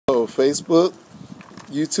Facebook,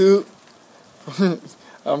 YouTube.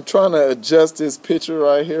 I'm trying to adjust this picture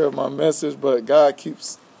right here of my message, but God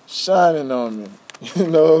keeps shining on me. You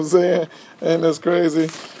know what I'm saying? And that's crazy.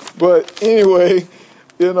 But anyway,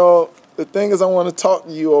 the thing is I want to talk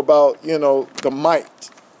to you about, the might,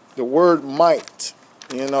 the word might,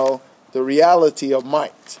 the reality of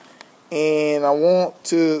might. And I want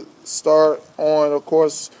to start on, of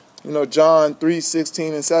course, John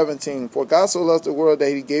 3:16 and 17. For God so loved the world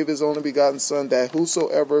that he gave his only begotten Son, that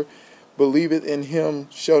whosoever believeth in him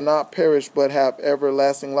shall not perish, but have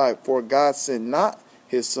everlasting life. For God sent not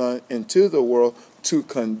his Son into the world to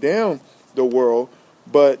condemn the world,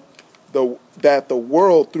 but that the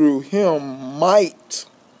world through him might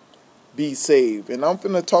be saved. And I'm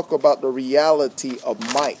going to talk about the reality of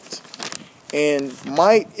might. And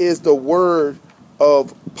might is the word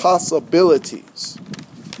of possibilities.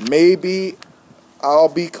 Maybe I'll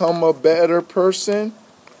become a better person,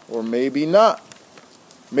 or maybe not.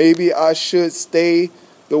 Maybe I should stay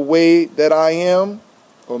the way that I am,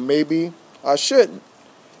 or maybe I shouldn't.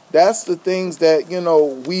 That's the things that,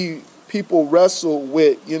 we people wrestle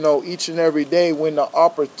with, each and every day when the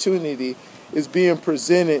opportunity is being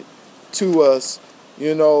presented to us,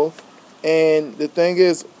 And the thing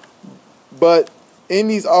is, but in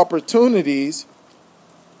these opportunities,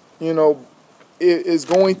 it is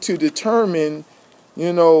going to determine,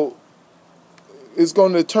 it's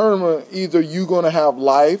going to determine either you're going to have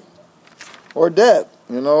life or death,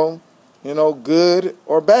 good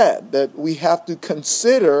or bad, that we have to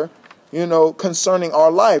consider, concerning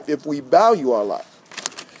our life, if we value our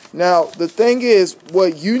life. Now, the thing is,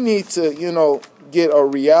 what you need to, get a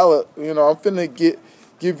reality, I'm finna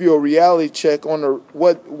give you a reality check on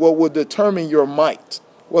what will determine your might.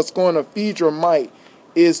 What's going to feed your might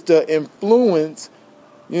is the influence,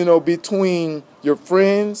 between your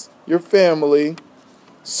friends, your family,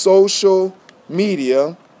 social media,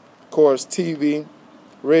 of course, TV,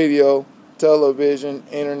 radio, television,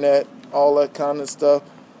 internet, all that kind of stuff.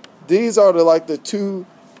 These are the two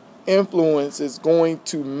influences going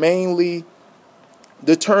to mainly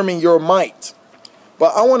determine your might.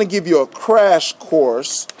 But I want to give you a crash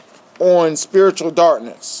course on spiritual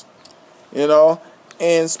darkness,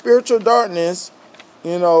 and spiritual darkness,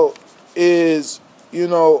 is,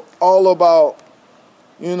 all about,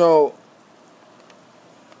 the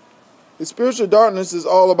spiritual darkness is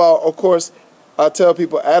all about, of course, I tell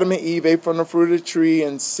people Adam and Eve ate from the fruit of the tree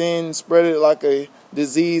and sin spread it like a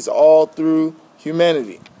disease all through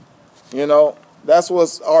humanity. That's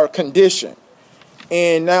what's our condition.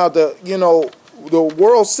 And now the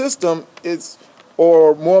world system is,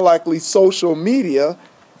 or more likely social media,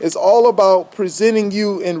 is all about presenting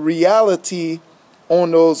you in reality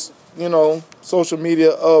on those, social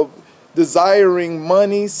media of desiring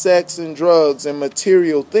money, sex, and drugs and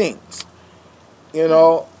material things,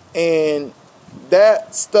 and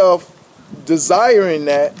that stuff, desiring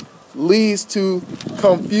that, leads to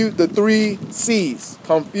the 3 C's: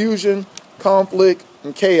 confusion, conflict,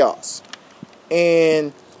 and chaos.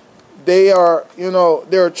 And they are,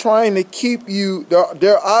 they're trying to keep you,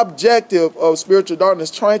 their objective of spiritual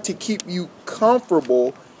darkness, trying to keep you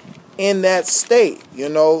comfortable in that state,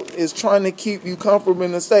 is trying to keep you comfortable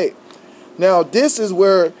in the state. Now, this is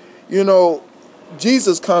where,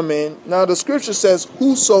 Jesus come in. Now, the scripture says,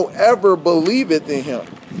 whosoever believeth in him.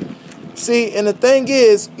 See, and the thing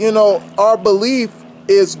is, our belief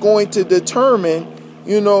is going to determine,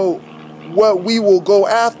 what we will go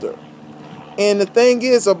after. And the thing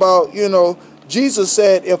is about, Jesus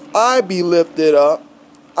said, if I be lifted up,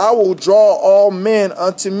 I will draw all men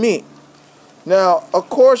unto me. Now, of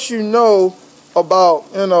course,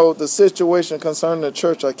 about, the situation concerning the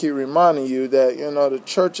church. I keep reminding you that, the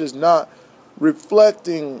church is not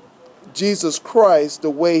reflecting Jesus Christ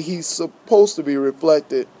the way he's supposed to be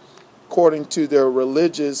reflected according to their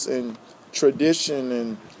religious and tradition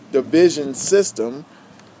and division system,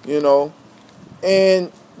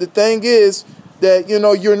 And the thing is that,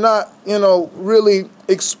 you're not, really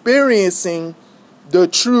experiencing the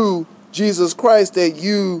true Jesus Christ that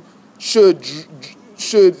you should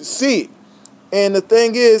see. And the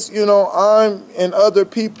thing is, I'm and other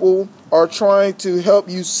people are trying to help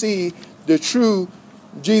you see the true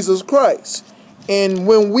Jesus Christ. And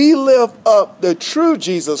when we lift up the true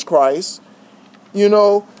Jesus Christ, then,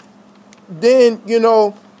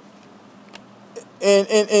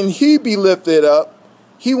 and he be lifted up,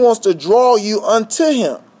 he wants to draw you unto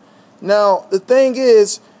him. Now, the thing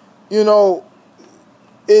is,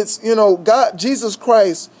 it's, God, Jesus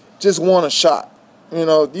Christ just want a shot. You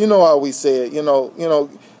know how we say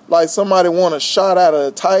it, like somebody want a shot out of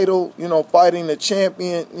the title, fighting the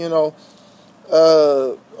champion,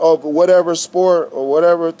 of whatever sport or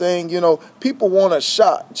whatever thing, people want a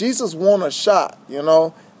shot. Jesus want a shot,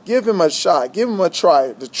 Give him a shot. Give him a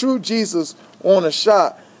try. The true Jesus want a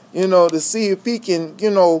shot, to see if he can,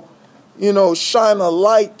 shine a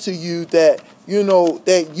light to you that,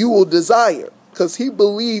 that you will desire. Because he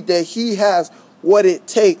believed that he has what it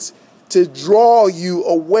takes to draw you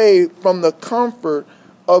away from the comfort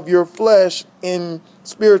of your flesh in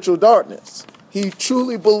spiritual darkness. He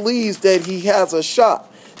truly believes that he has a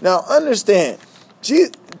shot. Now understand,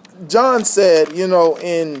 John said, in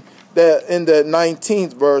the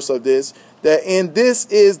 19th verse of this, that and this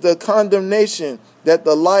is the condemnation, that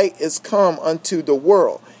the light is come unto the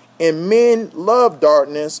world, and men love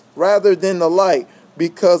darkness rather than the light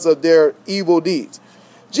because of their evil deeds.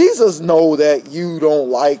 Jesus know that you don't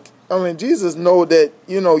like. Jesus know that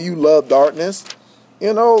you love darkness.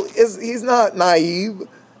 He's not naive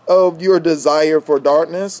of your desire for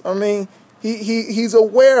darkness. He's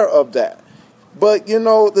aware of that. But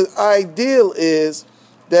the ideal is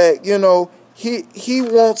that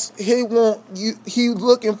he's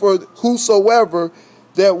looking for whosoever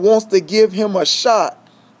that wants to give him a shot,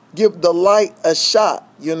 give the light a shot,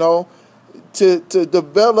 to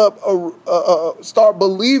develop start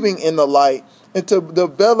believing in the light and to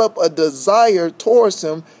develop a desire towards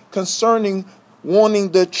him concerning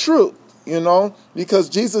wanting the truth, because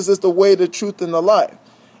Jesus is the way, the truth, and the life.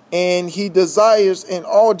 And he desires, and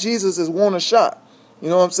all Jesus is want a shot,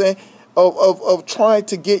 of trying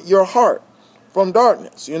to get your heart from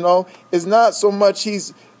darkness. It's not so much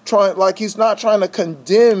he's not trying to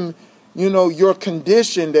condemn, your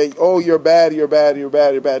condition that, oh, you're bad, you're bad, you're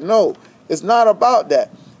bad, you're bad. No, it's not about that.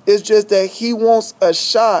 It's just that he wants a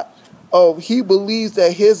shot he believes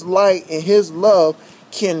that his light and his love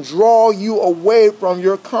can draw you away from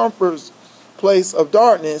your comfort place of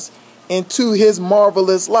darkness into his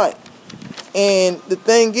marvelous light. And the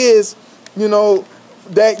thing is,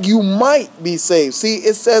 that you might be saved. See,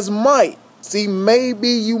 it says might. See,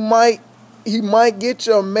 maybe he might get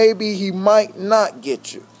you, or maybe he might not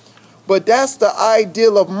get you. But that's the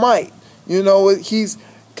ideal of might. He's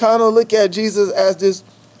kind of look at Jesus as this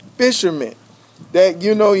fisherman. That,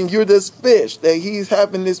 you're this fish that he's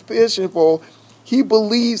having this fishing for. He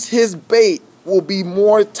believes his bait will be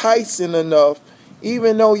more enticing enough,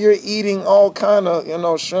 even though you're eating all kind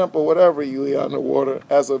of, shrimp or whatever you eat underwater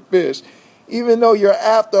as a fish. Even though you're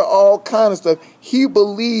after all kind of stuff, he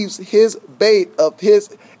believes his bait of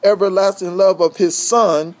his everlasting love of his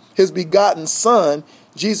son, his begotten son,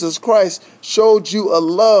 Jesus Christ, showed you a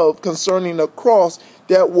love concerning the cross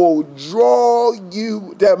that will draw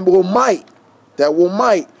you, that will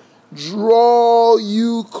might draw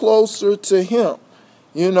you closer to him,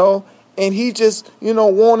 and he just,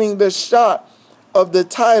 wanting the shot of the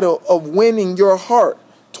title of winning your heart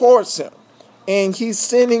towards him. And he's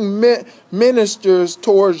sending ministers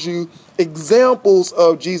towards you, examples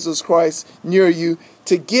of Jesus Christ near you,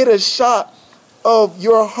 to get a shot of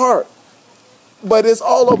your heart. But it's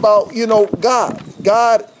all about, God.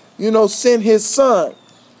 God, sent his son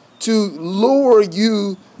to lure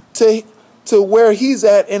you to where he's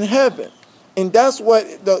at in heaven. And that's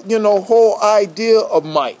what the, whole idea of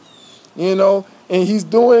might, and he's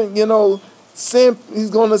doing, he's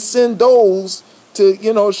going to send those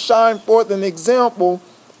to, shine forth an example,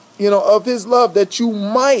 of his love, that you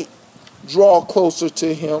might draw closer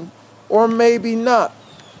to him, or maybe not.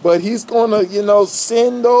 But he's going to,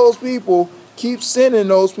 send those people, keep sending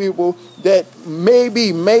those people that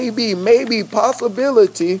maybe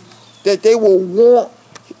possibility that they will want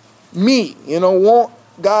me, want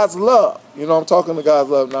God's love. I'm talking to God's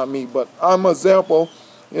love, not me, but I'm an example,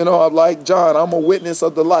 like John, I'm a witness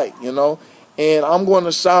of the light, and I'm going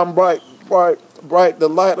to shine bright the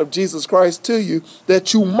light of Jesus Christ to you,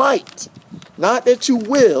 that you might, not that you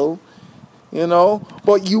will,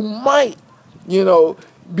 but you might,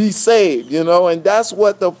 be saved, and that's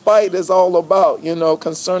what the fight is all about,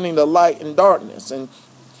 concerning the light and darkness. And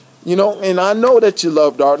and I know that you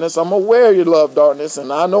love darkness. I'm aware you love darkness,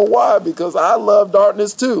 and I know why, because I love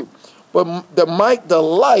darkness too. But the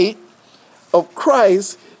light of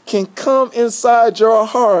Christ can come inside your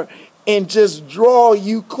heart and just draw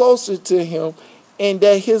you closer to him, and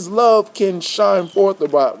that his love can shine forth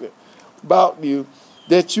about you,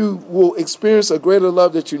 that you will experience a greater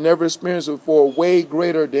love that you never experienced before, way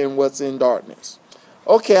greater than what's in darkness.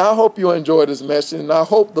 Okay, I hope you enjoyed this message, and I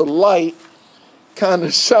hope the light kind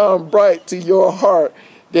of shine bright to your heart,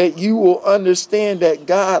 that you will understand that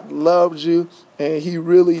God loves you, and he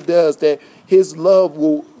really does, that his love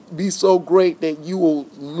will be so great that you will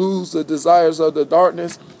lose the desires of the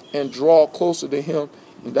darkness and draw closer to him,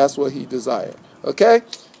 and that's what he desired. Okay?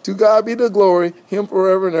 To God be the glory, him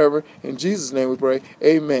forever and ever. In Jesus' name we pray.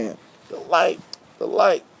 Amen. The light, the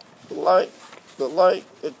light, the light, the light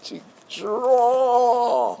that you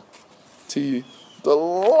draw to you. The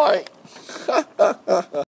light.